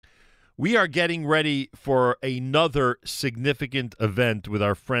We are getting ready for another significant event with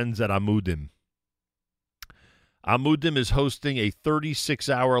our friends at Amudim. Amudim is hosting a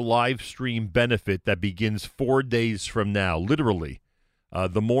 36-hour live stream benefit that begins 4 days from now, literally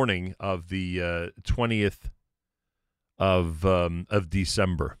the morning of the 20th of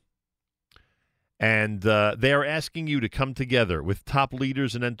December. And they are asking you to come together with top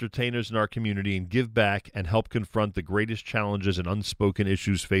leaders and entertainers in our community and give back and help confront the greatest challenges and unspoken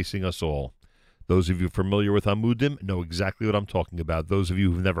issues facing us all. Those of you familiar with Amudim know exactly what I'm talking about. Those of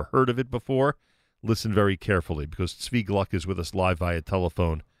you who've never heard of it before, listen very carefully, because Tzvi Gluck is with us live via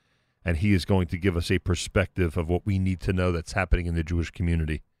telephone, and he is going to give us a perspective of what we need to know that's happening in the Jewish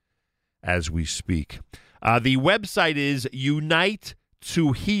community as we speak. The website is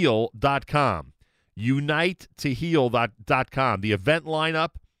unitetoheal.com. unitetoheal.com. The event lineup,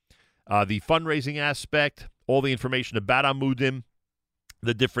 the fundraising aspect, all the information about Amudim,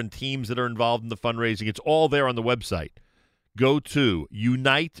 the different teams that are involved in the fundraising, it's all there on the website. Go to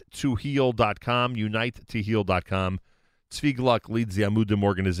unitetoheal.com, unitetoheal.com. Tzvi Gluck leads the Amudim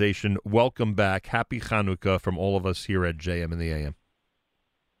organization. Welcome back. Happy Chanukah from all of us here at JM in the AM.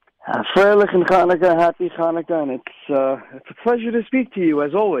 Freilich and Chanukah, happy Chanukah, and it's a pleasure to speak to you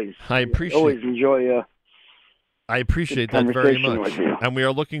as always. I appreciate. Always enjoy. I appreciate that very much, and we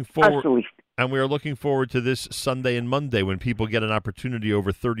are looking forward. Absolutely. And we are looking forward to this Sunday and Monday when people get an opportunity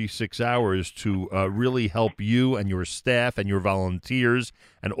over 36 hours to really help you and your staff and your volunteers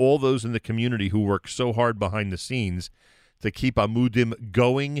and all those in the community who work so hard behind the scenes to keep Amudim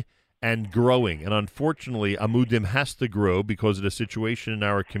going and growing. And unfortunately, Amudim has to grow because of the situation in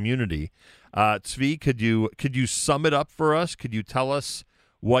our community. Tzvi, could you sum it up for us? Could you tell us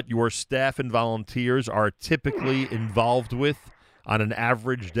what your staff and volunteers are typically involved with on an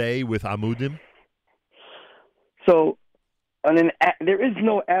average day with Amudim? So, there is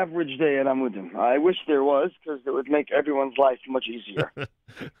no average day at Amudim. I wish there was, because it would make everyone's life much easier.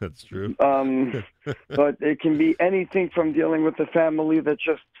 That's true. But it can be anything from dealing with a family that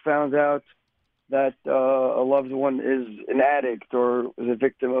just found out that a loved one is an addict or is a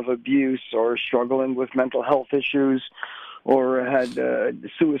victim of abuse or struggling with mental health issues or had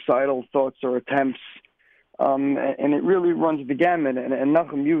suicidal thoughts or attempts. And it really runs the gamut. And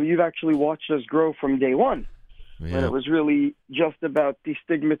Nachum, you've actually watched us grow from day one. Yeah. When it was really just about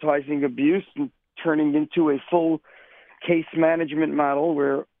destigmatizing abuse and turning into a full case management model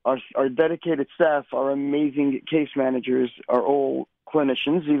where our dedicated staff, our amazing case managers, are all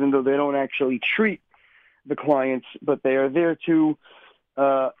clinicians, even though they don't actually treat the clients, but they are there to,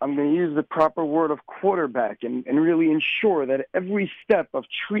 I'm going to use the proper word of quarterback and really ensure that every step of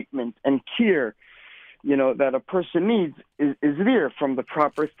treatment and care that a person needs is there, from the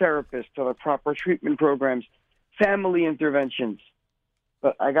proper therapist to the proper treatment programs, family interventions.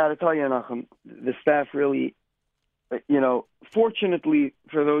 But I got to tell you, Nachum, the staff really, fortunately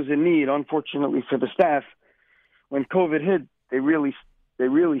for those in need, unfortunately for the staff, when COVID hit, they really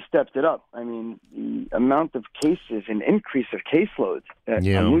stepped it up. I mean, the amount of cases and increase of caseloads that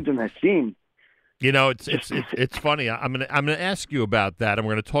Amudim has seen. It's funny. I'm gonna ask you about that, and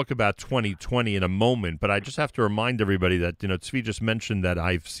we're going to talk about 2020 in a moment. But I just have to remind everybody that Tzvi just mentioned that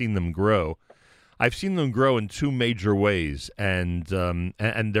I've seen them grow. I've seen them grow in two major ways, and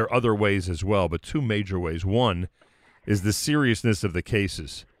there are other ways as well, but two major ways. One is the seriousness of the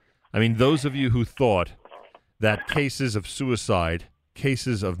cases. I mean, those of you who thought that cases of suicide,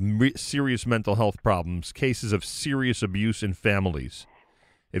 cases of serious mental health problems, cases of serious abuse in families,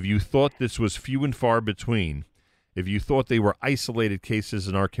 if you thought this was few and far between, if you thought they were isolated cases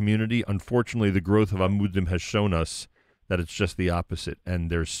in our community, unfortunately the growth of Amudim has shown us that it's just the opposite, and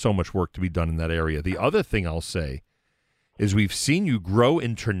there's so much work to be done in that area. The other thing I'll say is we've seen you grow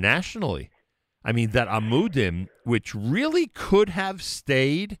internationally. I mean, that Amudim, which really could have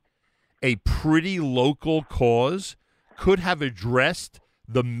stayed a pretty local cause, could have addressed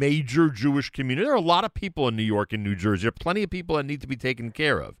the major Jewish community. There are a lot of people in New York and New Jersey. There are plenty of people that need to be taken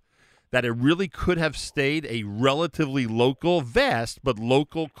care of. That it really could have stayed a relatively local, vast, but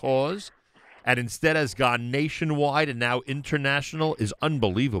local cause, and instead has gone nationwide and now international is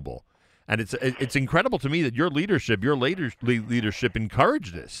unbelievable. And it's incredible to me that your leadership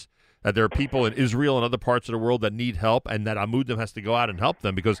encouraged this. That there are people in Israel and other parts of the world that need help, and that Amudim has to go out and help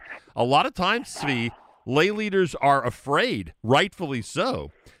them, because a lot of times, Tzvi, lay leaders are afraid, rightfully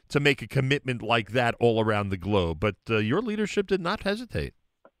so, to make a commitment like that all around the globe. But your leadership did not hesitate.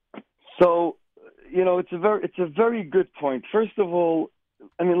 So, it's a very good point. First of all,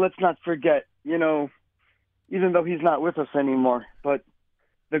 I mean, let's not forget, even though he's not with us anymore, but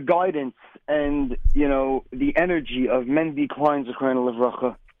the guidance and, the energy of Mendy Klein, Zechron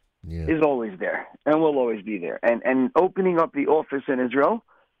Livracha, is always there and will always be there. And opening up the office in Israel,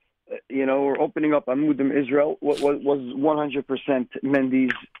 or opening up Amudim Israel was 100%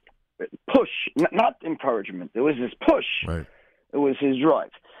 Mendy's push, not encouragement. It was his push. Right. It was his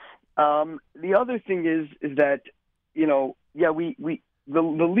drive. The other thing is that,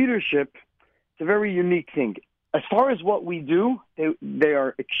 the leadership, it's a very unique thing. As far as what we do, they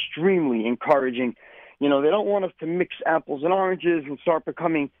are extremely encouraging. They don't want us to mix apples and oranges and start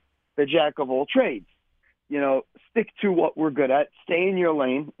becoming the jack of all trades. Stick to what we're good at, stay in your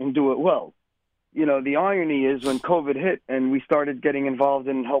lane, and do it well. The irony is when COVID hit and we started getting involved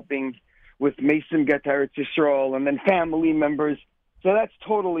in helping with Mason get to Eretz Yisrael and then family members. So that's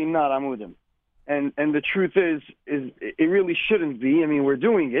totally not Amudim. And the truth is it really shouldn't be. I mean, we're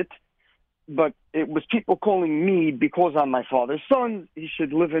doing it, but it was people calling me because I'm my father's son. He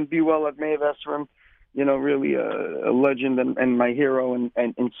should live and be well at Meir Esrim. Really a legend and my hero and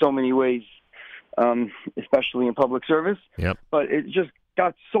in so many ways, especially in public service. Yep. But it just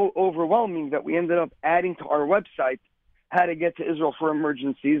got so overwhelming that we ended up adding to our website how to get to Israel for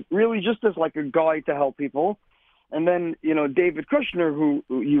emergencies, really just as like a guide to help people. And then, David Kushner, who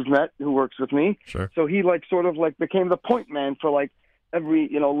you've met, who works with me. Sure. So he became the point man for every,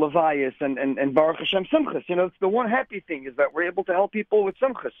 Levias and Baruch Hashem Simchas. It's the one happy thing is that we're able to help people with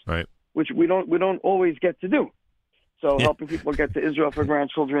Simchas. Right. Which we don't always get to do. So helping people get to Israel for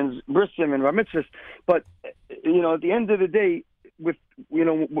grandchildren's brisim and bar mitzvahs. But, at the end of the day, with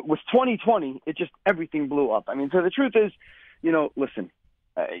 2020, it just, everything blew up. I mean, so the truth is, listen,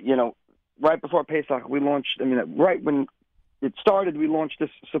 right before Pesach, we launched, right when it started, we launched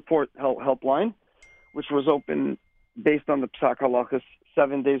this support helpline, which was open based on the Psak Halachas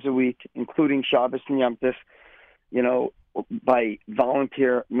 7 days a week, including Shabbos and Yom Tov, by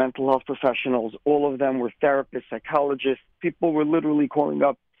volunteer mental health professionals. All of them were therapists, psychologists. People were literally calling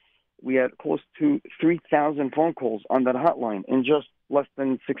up. We had close to 3,000 phone calls on that hotline in just less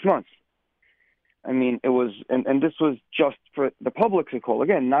than 6 months. I mean, it was, and this was just for the public to call.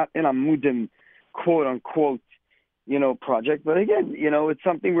 Again, not in a Amudim, quote unquote, project, but again, it's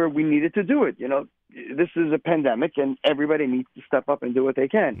something where we needed to do it. This is a pandemic and everybody needs to step up and do what they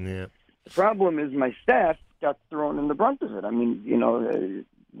can. Yeah. The problem is my staff got thrown in the brunt of it. I mean,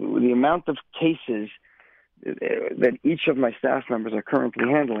 the amount of cases that each of my staff members are currently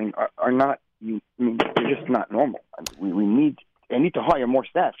handling are not, they're just not normal. I mean, I need to hire more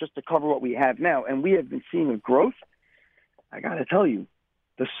staff just to cover what we have now. And we have been seeing a growth. I got to tell you,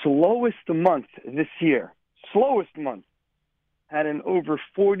 the slowest month this year, had an over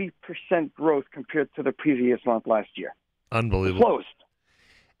 40% growth compared to the previous month last year. Unbelievable. The slowest.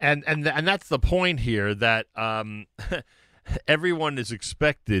 And that's the point here, that everyone is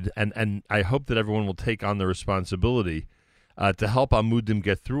expected, and I hope that everyone will take on the responsibility to help Amudim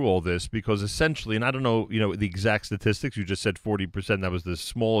get through all this, because essentially, and I don't know, the exact statistics, you just said 40%, that was the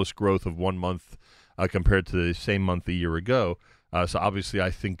smallest growth of 1 month compared to the same month a year ago. So obviously, I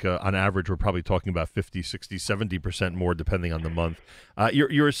think on average, we're probably talking about 50, 60, 70% more depending on the month.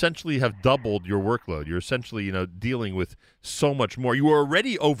 You're essentially have doubled your workload. You're essentially, dealing with so much more. You were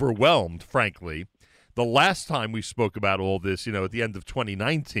already overwhelmed, frankly. The last time we spoke about all this, at the end of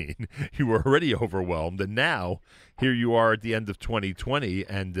 2019, you were already overwhelmed. And now here you are at the end of 2020,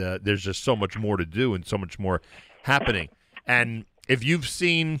 and there's just so much more to do and so much more happening. And if you've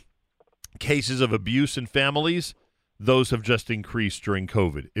seen cases of abuse in families, those have just increased during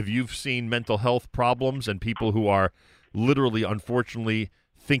COVID. If you've seen mental health problems and people who are literally, unfortunately,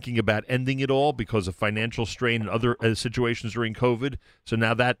 thinking about ending it all because of financial strain and other situations during COVID, so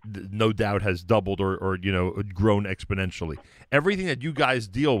now that no doubt has doubled or grown exponentially. Everything that you guys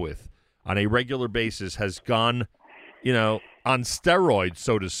deal with on a regular basis has gone, on steroids,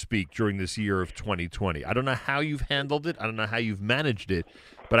 so to speak, during this year of 2020. I don't know how you've handled it. I don't know how you've managed it.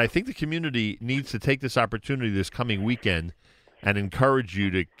 But I think the community needs to take this opportunity this coming weekend and encourage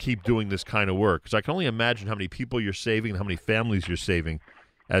you to keep doing this kind of work. Because I can only imagine how many people you're saving and how many families you're saving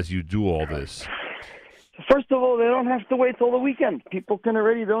as you do all this. First of all, they don't have to wait till the weekend. People can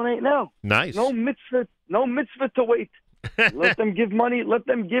already donate now. Nice. No mitzvah to wait. Let them give money. Let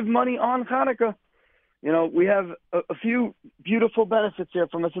them give money on Hanukkah. We have a few beautiful benefits here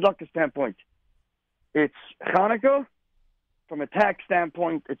from a tzedakah standpoint. It's Hanukkah. From a tax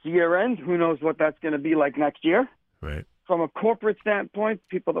standpoint, it's year-end. Who knows what that's going to be like next year? Right. From a corporate standpoint,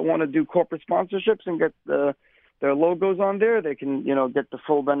 people that want to do corporate sponsorships and get their logos on there, they can, get the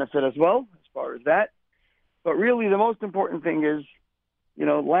full benefit as well as far as that. But really, the most important thing is,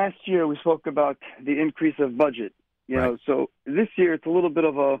 last year we spoke about the increase of budget. Right. So this year it's a little bit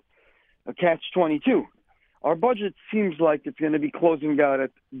of a catch-22. Our budget seems like it's going to be closing out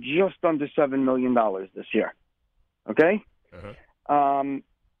at just under $7 million this year. Okay?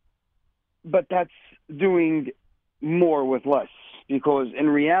 But that's doing more with less, because in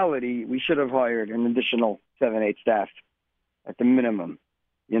reality, we should have hired an additional 7-8 staff at the minimum,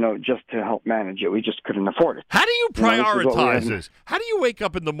 just to help manage it. We just couldn't afford it. How do you prioritize this? How do you wake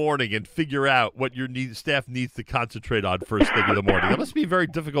up in the morning and figure out what your staff needs to concentrate on first thing in the morning? That must be a very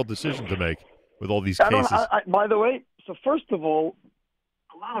difficult decision to make with all these cases. By the way, so first of all,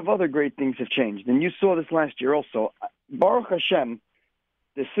 a lot of other great things have changed, and you saw this last year also. Baruch Hashem,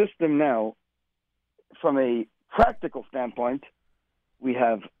 the system now, from a practical standpoint, we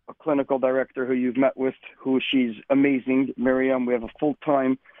have a clinical director who you've met with, she's amazing, Miriam. We have a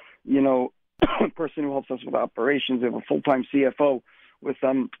full-time, person who helps us with operations. We have a full-time CFO with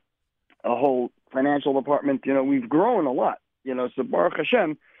a whole financial department. We've grown a lot. So Baruch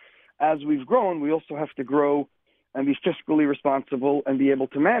Hashem, as we've grown, we also have to grow and be fiscally responsible and be able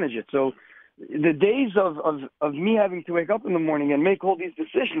to manage it. So the days of me having to wake up in the morning and make all these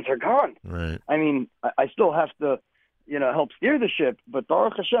decisions are gone. Right. I mean, I still have to, help steer the ship, but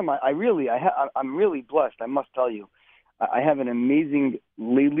Baruch Hashem, I'm really blessed. I must tell you, I have an amazing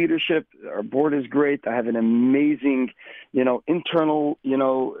leadership. Our board is great. I have an amazing, internal,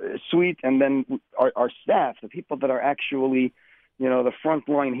 suite, and then our staff, the people that are actually, the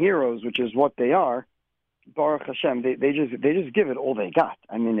frontline heroes, which is what they are. Baruch Hashem, they just give it all they got.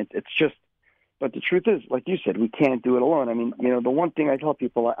 I mean, it's just. But the truth is, like you said, we can't do it alone. I mean, the one thing I tell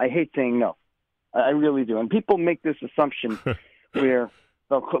people, I hate saying no. I really do. And people make this assumption where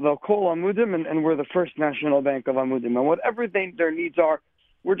they'll call Amudim and we're the first national bank of Amudim. And whatever their needs are,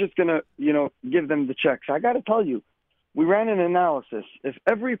 we're just going to, give them the checks. I got to tell you, we ran an analysis. If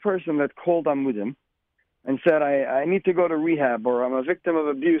every person that called Amudim and said, I need to go to rehab, or I'm a victim of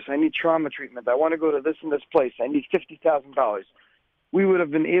abuse, I need trauma treatment, I want to go to this and this place, I need $50,000, we would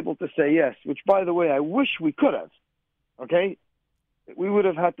have been able to say yes, which, by the way, I wish we could have, okay? We would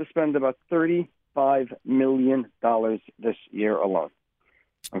have had to spend about $35 million this year alone,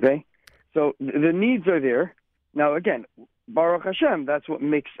 okay? So the needs are there. Now, again, Baruch Hashem, that's what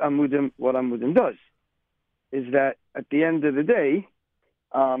makes Amudim what Amudim does, is that at the end of the day,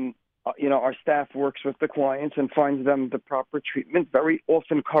 our staff works with the clients and finds them the proper treatment, very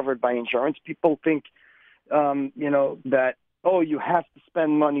often covered by insurance. People think, that, you have to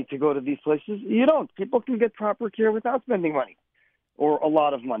spend money to go to these places. You don't. People can get proper care without spending money or a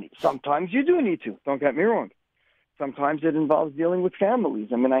lot of money. Sometimes you do need to. Don't get me wrong. Sometimes it involves dealing with families.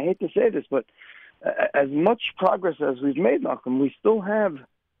 I mean, I hate to say this, but as much progress as we've made, Malcolm, we still have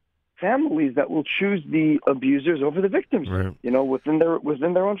families that will choose the abusers over the victims, right, within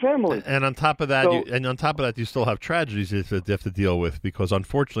their own families. And on top of that, you still have tragedies that you have to deal with, because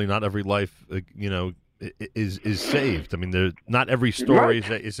unfortunately, not every life, is saved. I mean, not every story is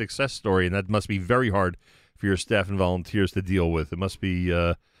a success story, and that must be very hard for your staff and volunteers to deal with. It must be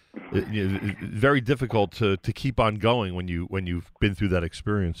very difficult to keep on going when you've been through that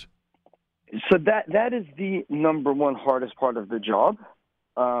experience. So that is the number one hardest part of the job,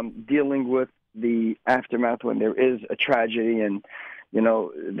 dealing with the aftermath when there is a tragedy and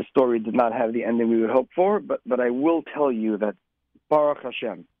the story did not have the ending we would hope for. But I will tell you that Baruch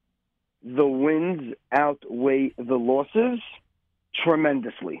Hashem, the wins outweigh the losses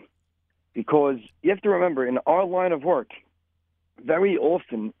tremendously, because you have to remember, in our line of work, very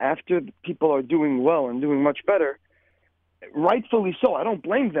often after people are doing well and doing much better, rightfully so, I don't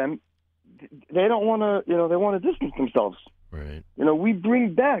blame them, they don't want to, they want to distance themselves. Right. We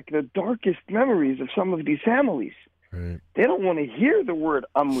bring back the darkest memories of some of these families. Right. They don't want to hear the word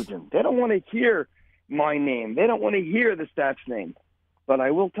Amudim. They don't want to hear my name. They don't want to hear the staff's name. But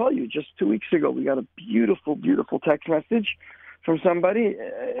I will tell you, just 2 weeks ago, we got a beautiful, beautiful text message from somebody.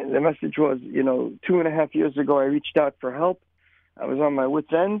 The message was, 2.5 years ago, I reached out for help. I was on my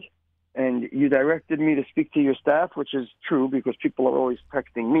wit's end, and you directed me to speak to your staff, which is true because people are always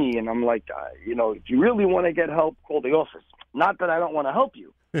texting me. And I'm like, if you really want to get help, call the office. Not that I don't want to help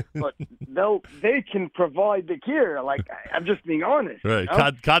you, but they can provide the care. Like, I'm just being honest. Right.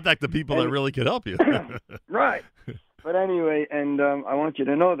 Contact the people that really can help you. Right. But anyway, and I want you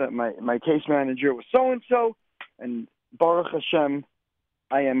to know that my case manager was so-and-so, and Baruch Hashem,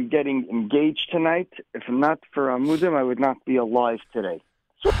 I am getting engaged tonight. If not for Amudim, I would not be alive today.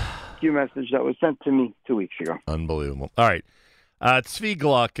 So, a message that was sent to me 2 weeks ago. Unbelievable. All right. Tzvi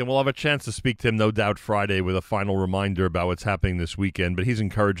Gluck, and we'll have a chance to speak to him, no doubt, Friday with a final reminder about what's happening this weekend, but he's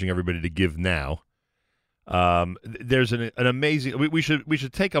encouraging everybody to give now. There's an amazing. We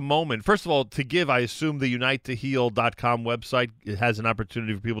should take a moment. First of all, to give. I assume the UniteToHeal.com website has an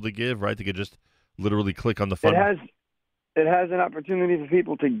opportunity for people to give, right? They could just Literally click on the fund. It has an opportunity for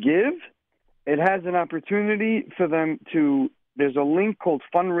people to give. It has an opportunity for them to. There's a link called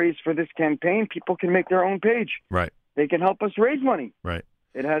Fundraise for this campaign. People can make their own page. Right. They can help us raise money. Right.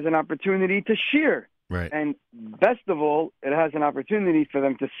 It has an opportunity to share. Right. And best of all, it has an opportunity for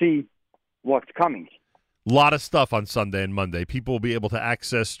them to see what's coming. A lot of stuff on Sunday and Monday. People will be able to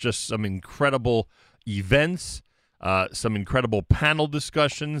access just some incredible events, some incredible panel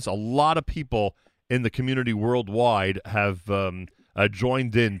discussions. A lot of people in the community worldwide have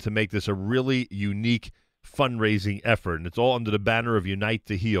joined in to make this a really unique fundraising effort, and it's all under the banner of Unite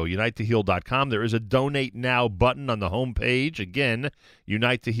to Heal, unitetoheal.com. There is a Donate Now button on the homepage. Again,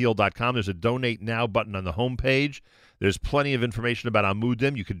 unitetoheal.com. There's a Donate Now button on the homepage. There's plenty of information about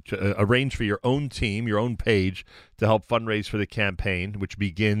Amudim. You could arrange for your own team, your own page, to help fundraise for the campaign, which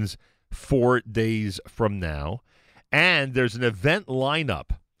begins 4 days from now. And there's an event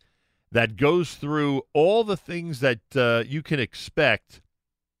lineup that goes through all the things that you can expect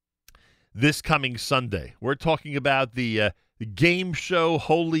this coming Sunday. We're talking about the game show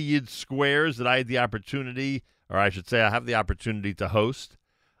Holy Yid Squares that I had the opportunity, or I should say I have the opportunity to host.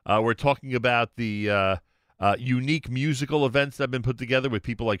 We're talking about the unique musical events that have been put together with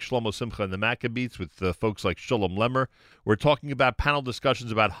people like Shlomo Simcha and the Maccabees, with folks like Shalom Lemmer. We're talking about panel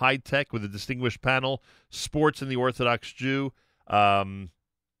discussions about high tech with a distinguished panel, sports and the Orthodox Jew,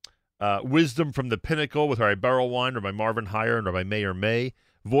 wisdom from the pinnacle with Rabbi Berelwein, Rabbi Marvin Heyer, and Rabbi Meir May.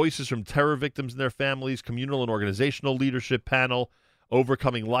 Voices from terror victims and their families, communal and organizational leadership panel,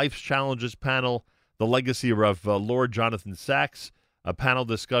 overcoming life's challenges panel, the legacy of Lord Jonathan Sachs, a panel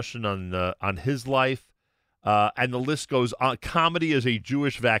discussion on his life, and the list goes on. Comedy as a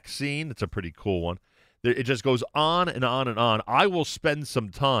Jewish vaccine. It's a pretty cool one. It just goes on and on and on. I will spend some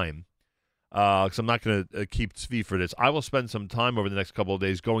time, because I'm not going to keep Tzvi for this. I will spend some time over the next couple of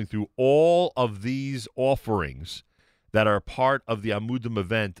days going through all of these offerings that are part of the Amudim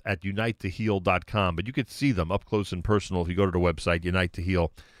event at unitetoheal.com. But you could see them up close and personal if you go to the website,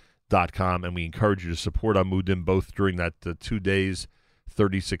 unitetoheal.com, and we encourage you to support Amudim both during that 2 days,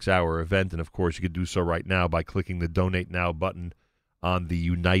 36-hour event, and, of course, you could do so right now by clicking the Donate Now button on the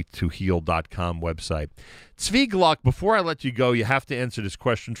unitetoheal.com website. Tzvi Gluck, before I let you go, you have to answer this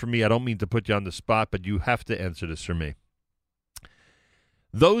question for me. I don't mean to put you on the spot, but you have to answer this for me.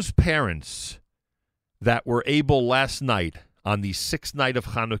 Those parents that were able last night, on the sixth night of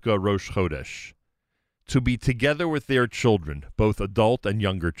Hanukkah, Rosh Chodesh, to be together with their children, both adult and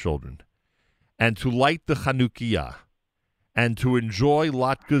younger children, and to light the Chanukiah, and to enjoy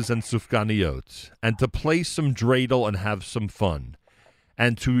latkes and sufganiyot, and to play some dreidel and have some fun,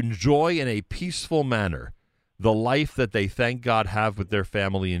 and to enjoy in a peaceful manner the life that they, thank God, have with their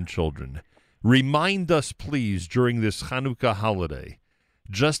family and children. Remind us, please, during this Hanukkah holiday,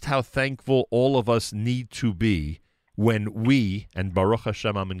 just how thankful all of us need to be when we, and Baruch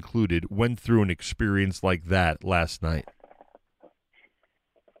Hashem I'm included, went through an experience like that last night.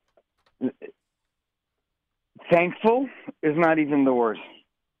 Thankful is not even the word.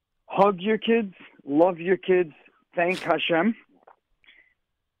 Hug your kids, love your kids, thank Hashem,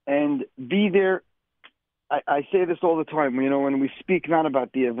 and be there. I say this all the time, when we speak not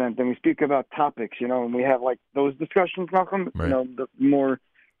about the event and we speak about topics, and we have like those discussions, Malcolm, right. The more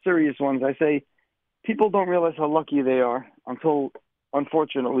serious ones. I say people don't realize how lucky they are until,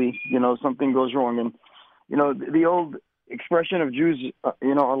 unfortunately, something goes wrong. And, the old expression of Jews,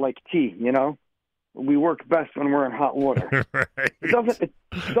 are like tea, we work best when we're in hot water. Right. It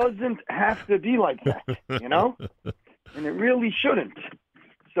doesn't have to be like that, and it really shouldn't.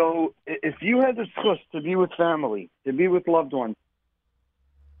 So if you had the chus to be with family, to be with loved ones,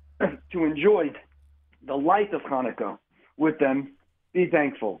 to enjoy the light of Hanukkah with them, be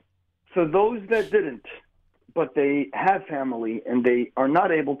thankful. For those that didn't, but they have family and they are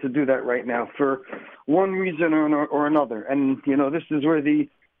not able to do that right now for one reason or another. And, this is where the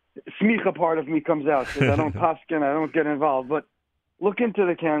smicha part of me comes out, because I don't paskin, I don't get involved. But look into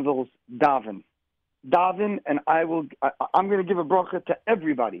the candles, daven, and I'm going to give a bracha to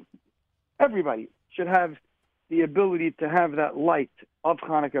everybody. Everybody should have the ability to have that light of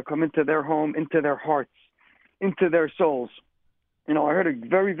Hanukkah come into their home, into their hearts, into their souls. I heard a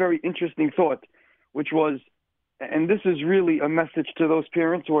very, very interesting thought, which was, and this is really a message to those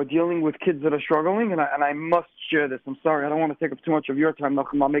parents who are dealing with kids that are struggling, and I must share this. I'm sorry, I don't want to take up too much of your time,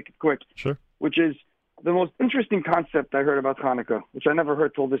 Malcolm. I'll make it quick. Sure. Which is the most interesting concept I heard about Hanukkah, which I never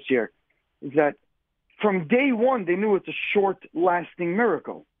heard till this year, is that from day one, they knew it's a short-lasting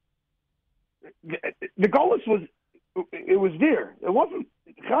miracle. The Golus was there.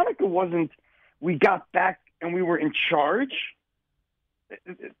 Hanukkah wasn't, we got back and we were in charge.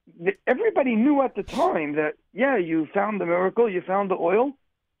 everybody knew at the time that, yeah, you found the miracle, you found the oil,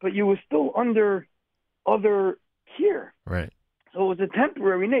 but you were still under other care. Right. So it was a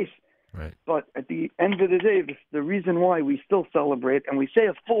temporary nace. Right. But at the end of the day, the reason why we still celebrate and we say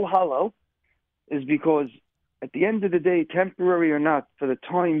a full hallel is because at the end of the day, temporary or not, for the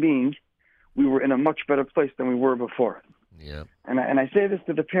time being, we were in a much better place than we were before. Yeah. And I say this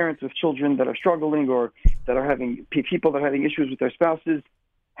to the parents of children that are struggling or that are having people that are having issues with their spouses.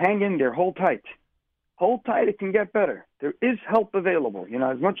 Hang in there. Hold tight. Hold tight. It can get better. There is help available.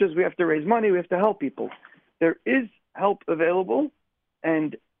 As much as we have to raise money, we have to help people. There is help available.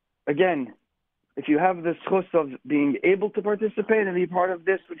 And again, if you have the schus of being able to participate and be part of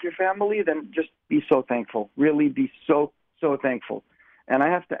this with your family, then just be so thankful. Really be so, so thankful. And I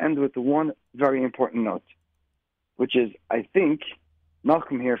have to end with one very important note, which is, I think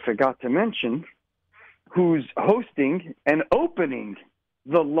Malcolm here forgot to mention who's hosting and opening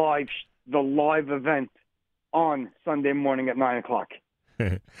the live event on Sunday morning at 9 o'clock.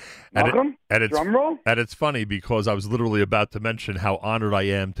 Malcolm, drum roll. And it's funny because I was literally about to mention how honored I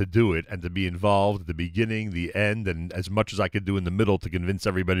am to do it and to be involved at the beginning, the end, and as much as I could do in the middle to convince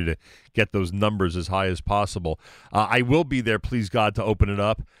everybody to get those numbers as high as possible. I will be there, please God, to open it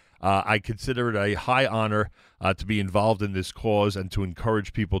up. I consider it a high honor to be involved in this cause and to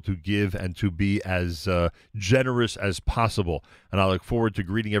encourage people to give and to be as generous as possible. And I look forward to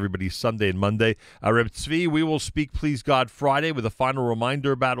greeting everybody Sunday and Monday. Reb Tzvi, we will speak, please God, Friday with a final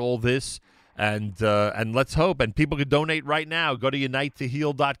reminder about all this. And let's hope. And people can donate right now. Go to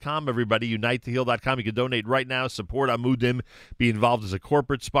UniteToHeal.com, everybody. UniteToHeal.com. You can donate right now. Support Amudim. Be involved as a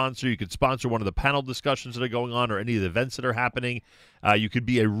corporate sponsor. You could sponsor one of the panel discussions that are going on or any of the events that are happening. You could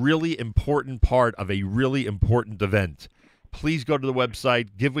be a really important part of a really important event. Please go to the website,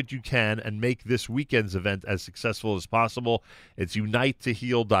 give what you can, and make this weekend's event as successful as possible. It's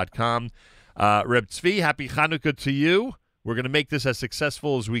UniteToHeal.com. Reb Tzvi, happy Chanukah to you. We're going to make this as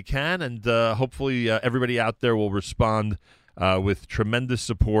successful as we can, and hopefully everybody out there will respond with tremendous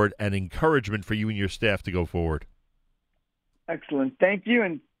support and encouragement for you and your staff to go forward. Excellent. Thank you,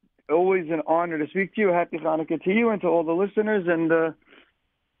 and always an honor to speak to you. Happy Hanukkah to you and to all the listeners, and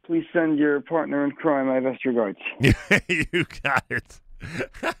please send your partner in crime my best regards. You got it.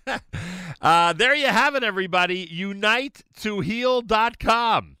 There you have it, everybody.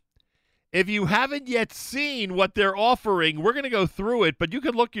 UniteToHeal.com. If you haven't yet seen what they're offering, we're going to go through it, but you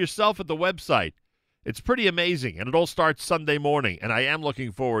can look yourself at the website. It's pretty amazing, and it all starts Sunday morning, and I am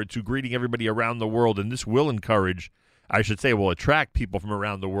looking forward to greeting everybody around the world, and this will encourage, I should say, will attract people from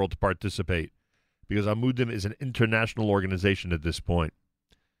around the world to participate, because Amudim is an international organization at this point.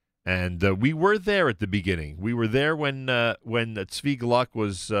 And we were there at the beginning. We were there when Tzvi Gluck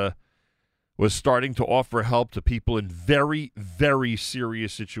was starting to offer help to people in very, very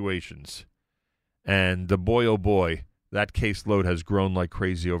serious situations. And boy, oh boy, that caseload has grown like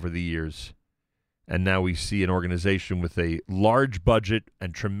crazy over the years. And now we see an organization with a large budget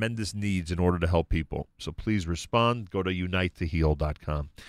and tremendous needs in order to help people. So please respond. Go to UniteToHeal.com.